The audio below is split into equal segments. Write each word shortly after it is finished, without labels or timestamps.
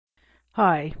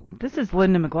Hi, this is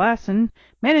Linda McGlasson,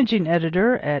 Managing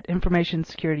Editor at Information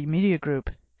Security Media Group.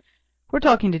 We're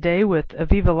talking today with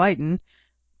Aviva Lighten,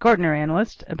 Gartner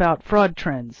Analyst, about fraud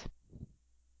trends.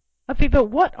 Aviva,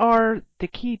 what are the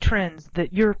key trends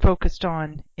that you're focused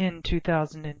on in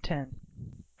 2010?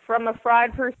 From a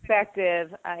fraud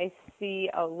perspective, I see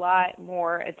a lot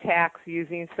more attacks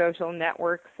using social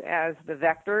networks as the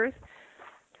vectors.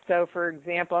 So, for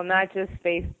example, not just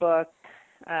Facebook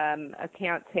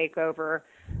account takeover,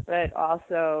 but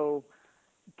also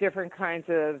different kinds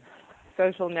of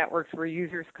social networks where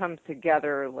users come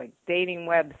together, like dating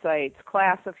websites,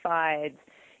 classifieds,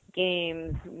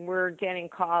 games. We're getting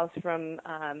calls from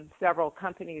several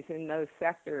companies in those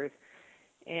sectors,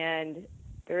 and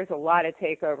there's a lot of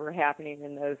takeover happening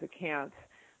in those accounts.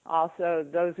 Also,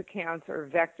 those accounts are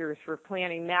vectors for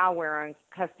planting malware on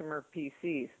customer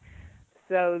PCs.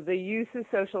 So the use of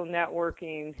social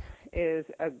networking is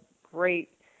a great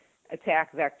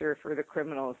attack vector for the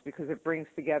criminals because it brings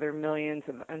together millions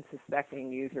of unsuspecting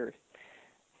users.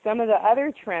 Some of the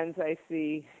other trends I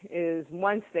see is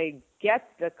once they get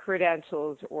the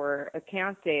credentials or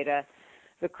account data,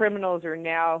 the criminals are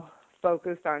now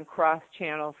focused on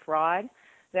cross-channel fraud.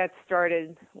 That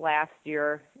started last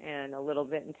year and a little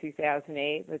bit in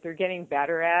 2008, but they're getting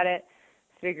better at it,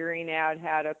 figuring out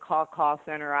how to call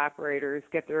center operators,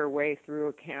 get their way through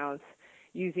accounts,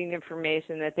 using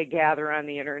information that they gather on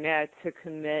the internet to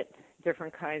commit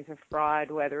different kinds of fraud,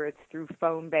 whether it's through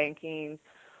phone banking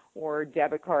or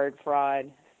debit card fraud.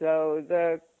 So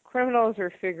the criminals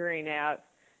are figuring out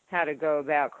how to go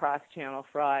about cross-channel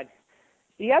fraud.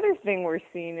 The other thing we're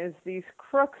seeing is these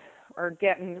crooks are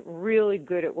getting really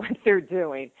good at what they're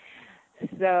doing.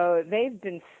 So they've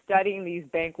been studying these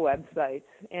bank websites,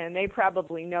 and they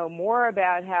probably know more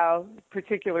about how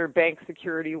particular bank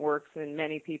security works than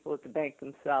many people at the bank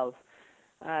themselves.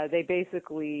 They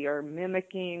basically are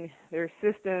mimicking their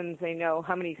systems. They know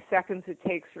how many seconds it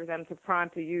takes for them to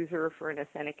prompt a user for an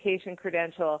authentication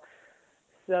credential.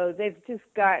 So they've just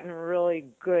gotten really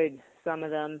good, some of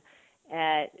them,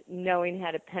 at knowing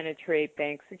how to penetrate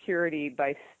bank security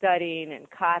by studying and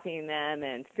copying them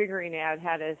and figuring out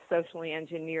how to socially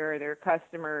engineer their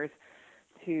customers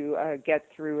to get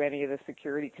through any of the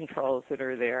security controls that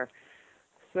are there.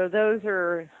 So those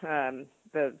are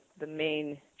the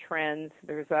main trends.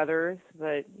 There's others,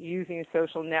 but using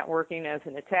social networking as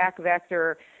an attack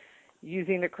vector,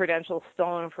 using the credentials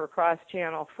stolen for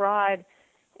cross-channel fraud,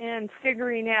 and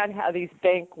figuring out how these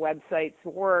bank websites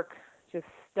work, just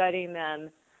studying them.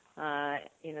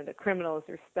 The criminals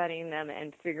are studying them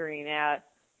and figuring out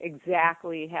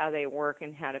exactly how they work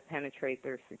and how to penetrate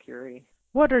their security.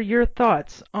 What are your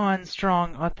thoughts on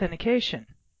strong authentication?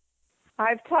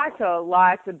 I've talked to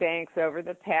lots of banks over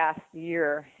the past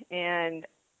year, and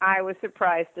I was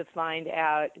surprised to find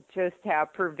out just how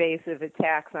pervasive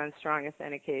attacks on strong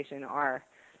authentication are.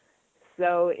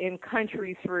 So in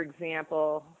countries, for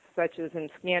example, such as in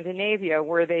Scandinavia,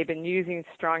 where they've been using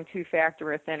strong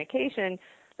two-factor authentication,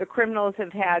 the criminals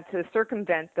have had to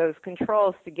circumvent those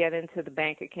controls to get into the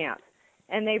bank accounts.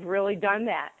 And they've really done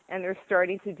that. And they're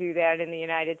starting to do that in the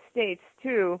United States,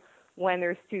 too, when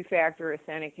there's two-factor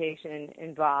authentication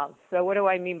involved. So what do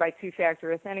I mean by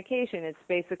two-factor authentication? It's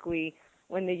basically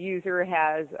when the user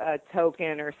has a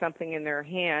token or something in their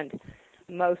hand.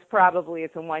 Most probably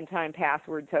it's a one-time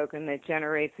password token that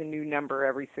generates a new number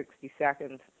every 60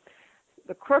 seconds.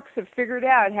 The crooks have figured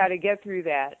out how to get through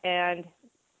that, and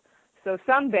so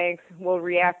some banks will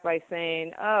react by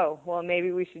saying, oh, well,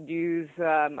 maybe we should use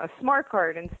a smart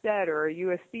card instead or a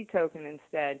USB token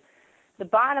instead. The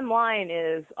bottom line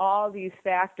is all these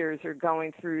factors are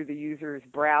going through the user's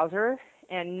browser,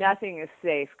 and nothing is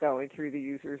safe going through the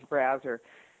user's browser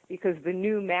because the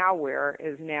new malware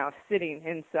is now sitting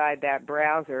inside that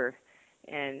browser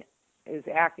and is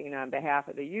acting on behalf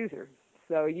of the user.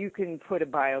 So you can put a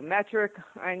biometric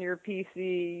on your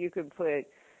PC, you can put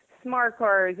smart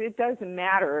cards, it doesn't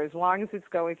matter. As long as it's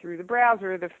going through the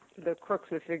browser, the crooks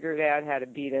have figured out how to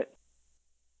beat it.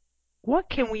 What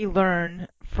can we learn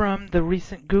from the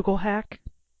recent Google hack?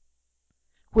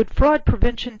 Would fraud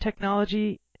prevention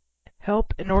technology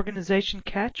help an organization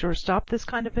catch or stop this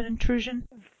kind of an intrusion?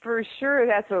 For sure,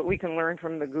 that's what we can learn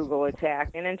from the Google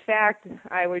attack. And in fact,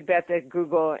 I would bet that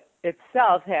Google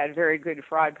itself had very good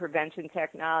fraud prevention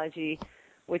technology,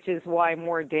 which is why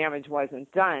more damage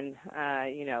wasn't done.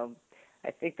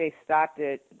 I think they stopped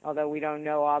it, although we don't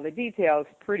know all the details,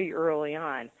 pretty early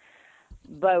on.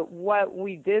 But what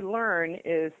we did learn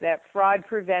is that fraud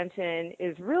prevention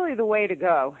is really the way to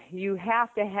go. You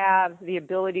have to have the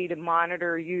ability to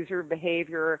monitor user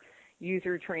behavior,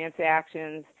 user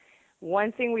transactions.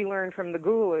 One thing we learned from the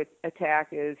Google attack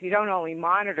is you don't only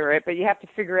monitor it, but you have to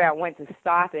figure out when to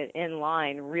stop it in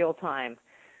line, real time.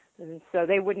 And so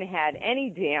they wouldn't have had any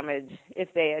damage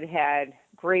if they had had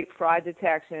great fraud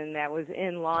detection that was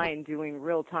in line doing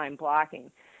real-time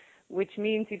blocking, which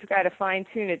means you've got to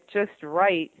fine-tune it just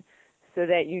right so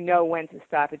that you know when to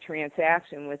stop a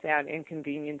transaction without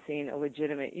inconveniencing a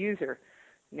legitimate user.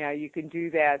 Now, you can do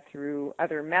that through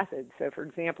other methods. So, for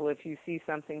example, if you see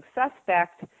something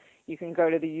suspect, you can go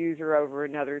to the user over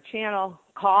another channel,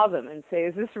 call them, and say,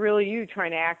 is this really you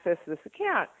trying to access this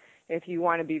account? If you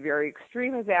want to be very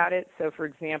extreme about it, so, for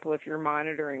example, if you're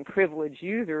monitoring privileged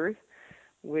users,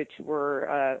 which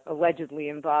were allegedly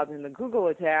involved in the Google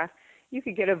attack, you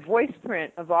could get a voice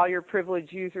print of all your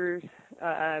privileged users'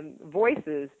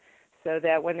 voices so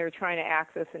that when they're trying to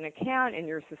access an account and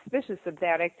you're suspicious of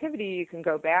that activity, you can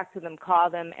go back to them, call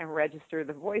them, and register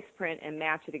the voice print and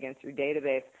match it against your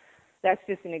database. That's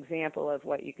just an example of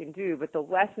what you can do. But the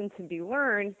lesson to be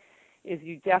learned is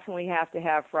you definitely have to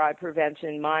have fraud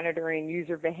prevention, monitoring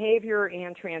user behavior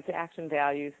and transaction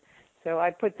values. So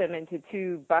I put them into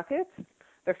two buckets.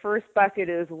 The first bucket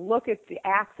is look at the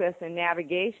access and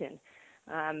navigation.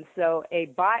 So a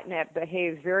botnet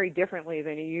behaves very differently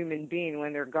than a human being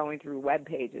when they're going through web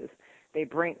pages. The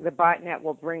botnet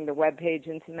will bring the web page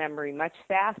into memory much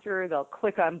faster. They'll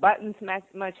click on buttons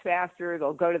much faster.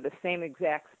 They'll go to the same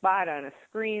exact spot on a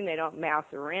screen. They don't mouse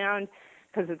around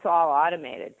because it's all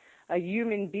automated. A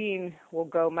human being will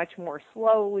go much more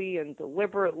slowly and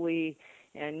deliberately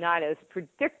and not as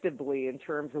predictably in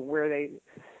terms of where they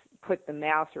put the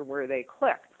mouse or where they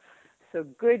click. So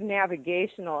good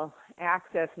navigational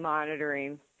access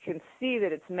monitoring can see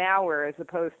that it's malware as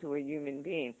opposed to a human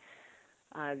being.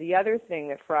 The other thing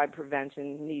that fraud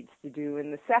prevention needs to do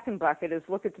in the second bucket is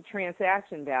look at the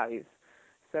transaction values.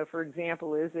 So, for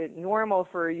example, is it normal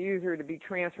for a user to be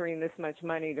transferring this much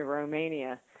money to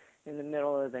Romania in the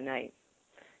middle of the night?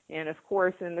 And, of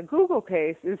course, in the Google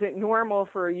case, is it normal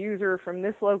for a user from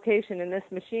this location and this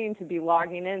machine to be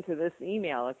logging into this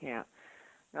email account?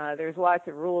 There's lots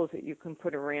of rules that you can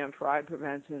put around fraud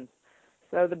prevention.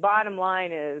 So the bottom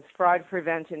line is fraud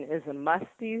prevention is a must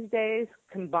these days,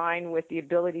 combined with the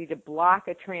ability to block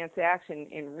a transaction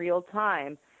in real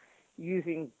time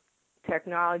using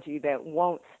technology that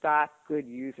won't stop good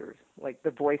users, like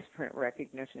the voice print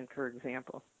recognition, for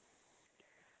example.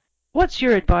 What's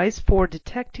your advice for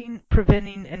detecting,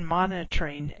 preventing, and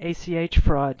monitoring ACH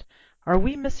fraud? Are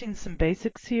we missing some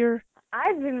basics here?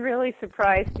 I've been really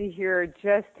surprised to hear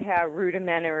just how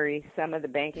rudimentary some of the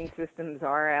banking systems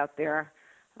are out there.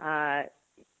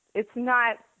 It's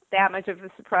not that much of a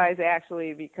surprise,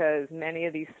 actually, because many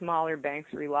of these smaller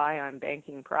banks rely on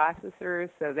banking processors,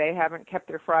 so they haven't kept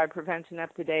their fraud prevention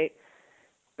up to date.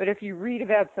 But if you read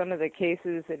about some of the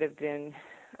cases that have been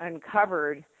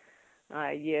uncovered,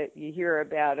 you hear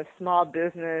about a small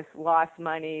business lost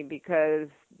money because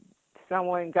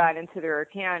someone got into their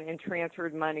account and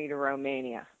transferred money to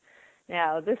Romania.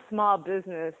 Now, this small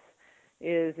business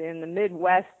is in the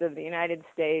Midwest of the United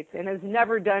States and has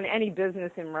never done any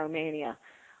business in Romania.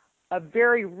 A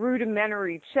very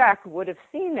rudimentary check would have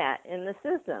seen that in the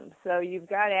system. So you've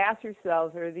got to ask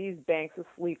yourselves, are these banks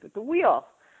asleep at the wheel?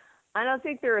 I don't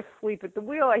think they're asleep at the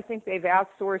wheel. I think they've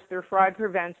outsourced their fraud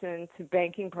prevention to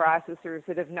banking processors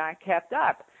that have not kept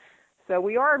up. So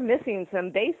we are missing some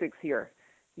basics here.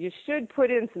 You should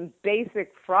put in some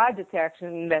basic fraud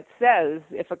detection that says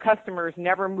if a customer's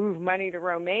never moved money to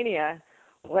Romania,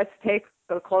 let's take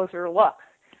a closer look.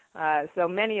 So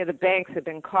many of the banks have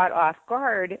been caught off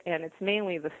guard, and it's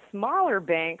mainly the smaller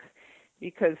banks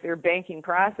because their banking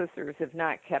processors have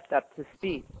not kept up to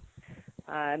speed.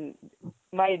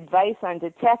 My advice on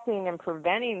detecting and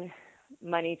preventing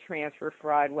money transfer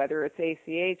fraud, whether it's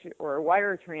ACH or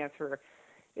wire transfer,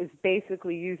 is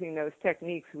basically using those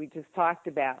techniques we just talked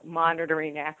about,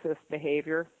 monitoring access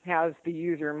behavior. How's the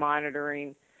user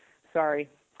monitoring?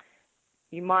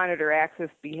 You monitor access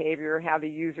behavior, how the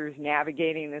user's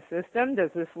navigating the system. Does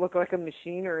this look like a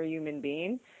machine or a human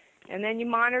being? And then you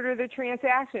monitor the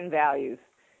transaction values.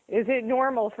 Is it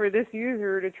normal for this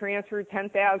user to transfer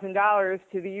 $10,000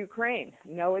 to the Ukraine?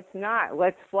 No, it's not.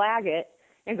 Let's flag it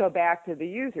and go back to the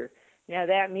user. Now,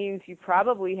 that means you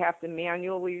probably have to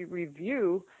manually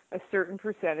review a certain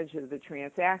percentage of the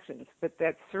transactions, but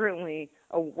that's certainly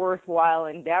a worthwhile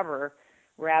endeavor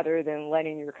rather than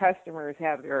letting your customers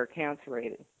have their accounts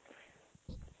raided.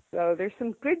 So there's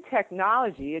some good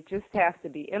technology. It just has to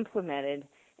be implemented.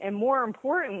 And more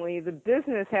importantly, the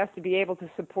business has to be able to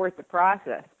support the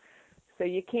process. So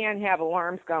you can't have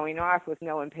alarms going off with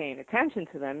no one paying attention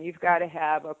to them. You've got to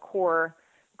have a core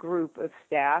group of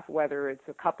staff, whether it's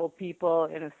a couple people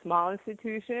in a small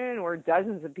institution or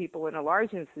dozens of people in a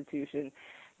large institution,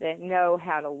 that know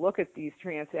how to look at these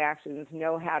transactions,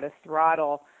 know how to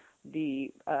throttle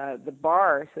the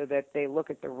bar so that they look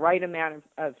at the right amount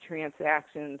of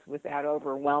transactions without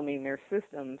overwhelming their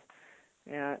systems,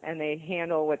 and they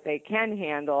handle what they can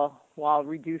handle while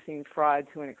reducing fraud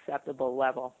to an acceptable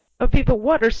level. Aviva,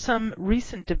 what are some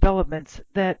recent developments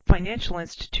that financial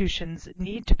institutions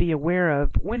need to be aware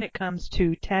of when it comes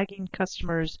to tagging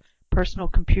customers' personal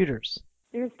computers?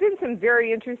 There's been some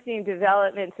very interesting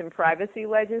developments in privacy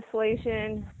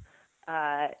legislation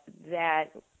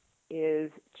that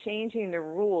is changing the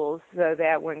rules so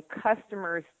that when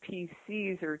customers'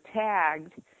 PCs are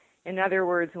tagged, in other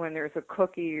words, when there's a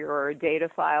cookie or a data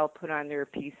file put on their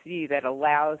PC that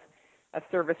allows a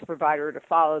service provider to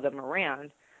follow them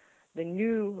around, the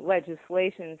new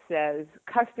legislation says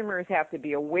customers have to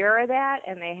be aware of that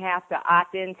and they have to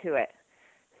opt into it.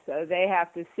 So they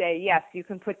have to say, yes, you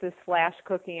can put this flash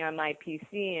cookie on my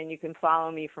PC and you can follow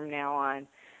me from now on.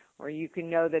 Or you can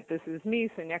know that this is me,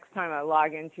 so next time I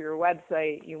log into your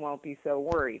website, you won't be so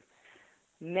worried.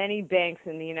 Many banks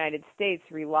in the United States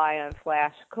rely on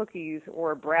flash cookies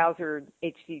or browser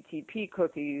HTTP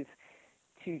cookies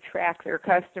to track their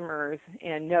customers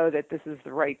and know that this is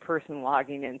the right person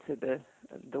logging into the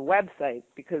website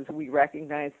because we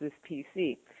recognize this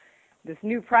PC. This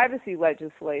new privacy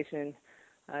legislation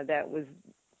that was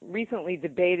recently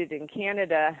debated in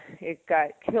Canada, it got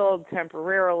killed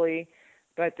temporarily,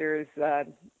 but there's the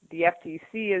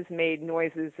FTC has made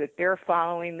noises that they're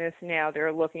following this now.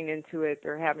 They're looking into it.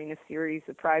 They're having a series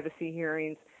of privacy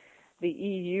hearings. The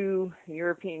EU, the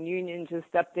European Union,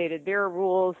 just updated their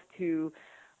rules to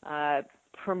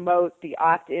promote the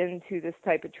opt-in to this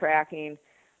type of tracking.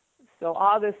 So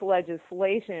all this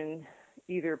legislation,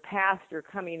 either passed or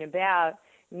coming about,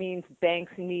 means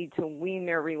banks need to wean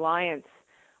their reliance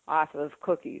off of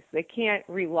cookies. They can't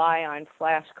rely on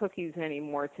flash cookies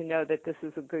anymore to know that this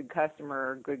is a good customer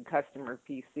or a good customer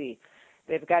PC.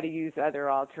 They've got to use other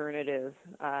alternatives,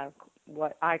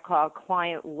 what I call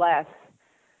client-less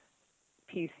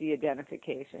PC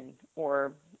identification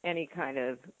or any kind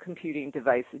of computing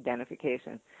device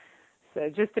identification. So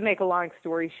just to make a long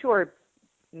story short,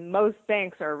 most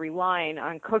banks are relying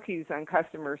on cookies on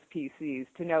customers' PCs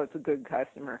to know it's a good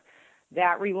customer.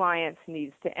 That reliance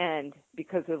needs to end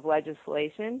because of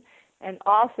legislation and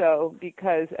also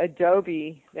because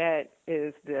Adobe, that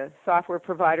is the software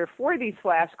provider for these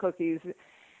flash cookies,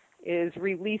 is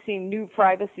releasing new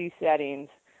privacy settings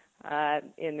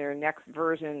in their next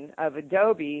version of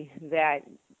Adobe that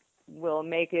will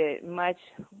make it much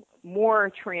more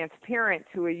transparent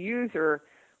to a user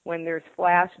when there's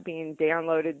flash being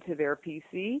downloaded to their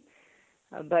PC,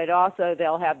 but also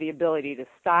they'll have the ability to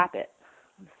stop it.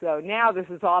 So now this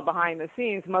is all behind the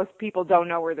scenes. Most people don't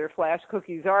know where their flash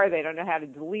cookies are. They don't know how to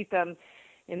delete them.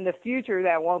 In the future,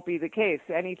 that won't be the case.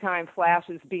 Anytime flash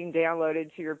is being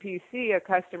downloaded to your PC, a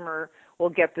customer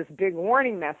will get this big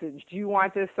warning message. Do you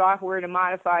want this software to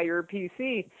modify your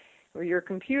PC or your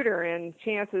computer? And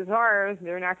chances are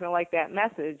they're not going to like that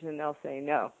message, and they'll say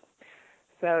no.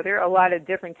 So there are a lot of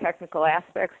different technical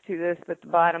aspects to this, but the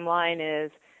bottom line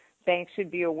is banks should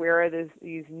be aware of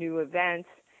these new events,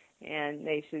 and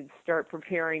they should start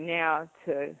preparing now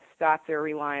to stop their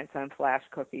reliance on flash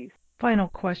cookies. Final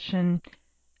question.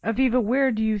 Aviva,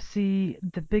 where do you see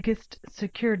the biggest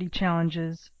security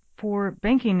challenges for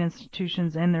banking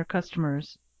institutions and their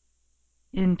customers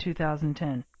in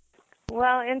 2010?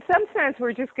 Well, in some sense,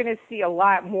 we're just going to see a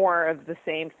lot more of the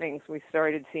same things we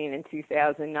started seeing in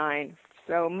 2009.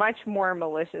 So much more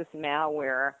malicious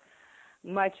malware,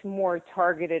 much more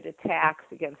targeted attacks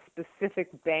against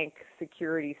specific bank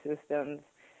security systems.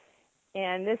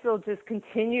 And this will just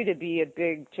continue to be a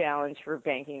big challenge for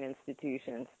banking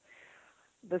institutions.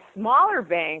 The smaller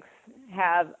banks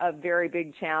have a very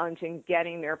big challenge in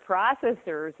getting their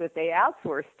processors that they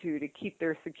outsource to keep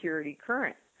their security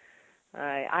current.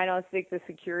 I don't think the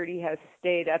security has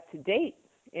stayed up to date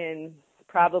in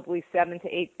probably 7,000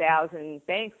 to 8,000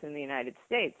 banks in the United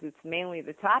States. It's mainly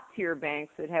the top tier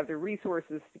banks that have the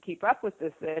resources to keep up with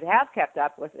this that have kept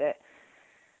up with it,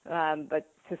 but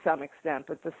to some extent.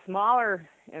 But the smaller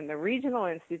and the regional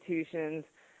institutions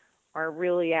are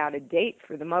really out of date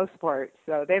for the most part.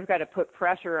 So they've got to put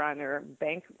pressure on their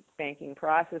banking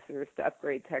processors to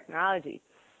upgrade technology.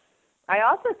 I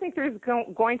also think there's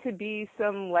going to be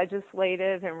some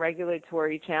legislative and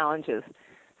regulatory challenges.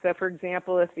 So, for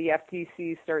example, if the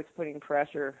FTC starts putting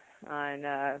pressure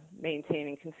on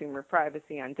maintaining consumer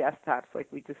privacy on desktops like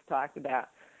we just talked about,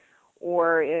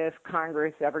 or if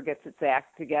Congress ever gets its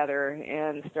act together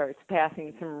and starts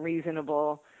passing some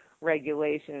reasonable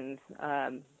regulations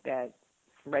that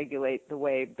regulate the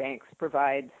way banks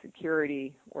provide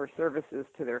security or services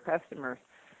to their customers.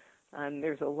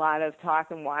 There's a lot of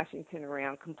talk in Washington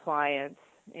around compliance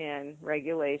and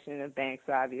regulation of banks,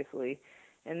 obviously,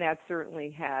 and that certainly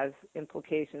has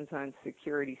implications on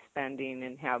security spending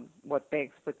and what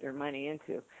banks put their money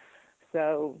into.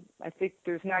 So I think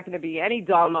there's not going to be any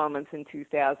dull moments in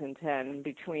 2010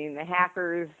 between the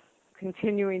hackers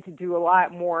continuing to do a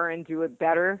lot more and do it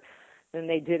better than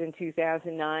they did in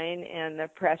 2009 and the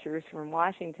pressures from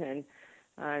Washington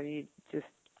just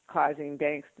causing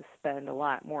banks to spend a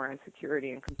lot more on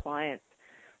security and compliance.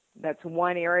 That's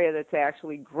one area that's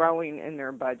actually growing in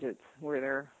their budgets, where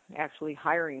they're actually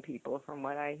hiring people, from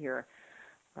what I hear.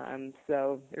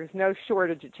 So there's no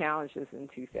shortage of challenges in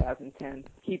 2010,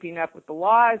 keeping up with the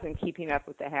laws and keeping up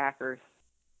with the hackers.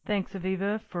 Thanks,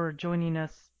 Aviva, for joining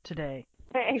us today.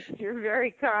 Thanks. You're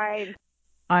very kind.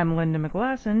 I'm Linda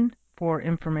McGlasson for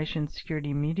Information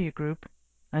Security Media Group.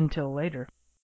 Until later.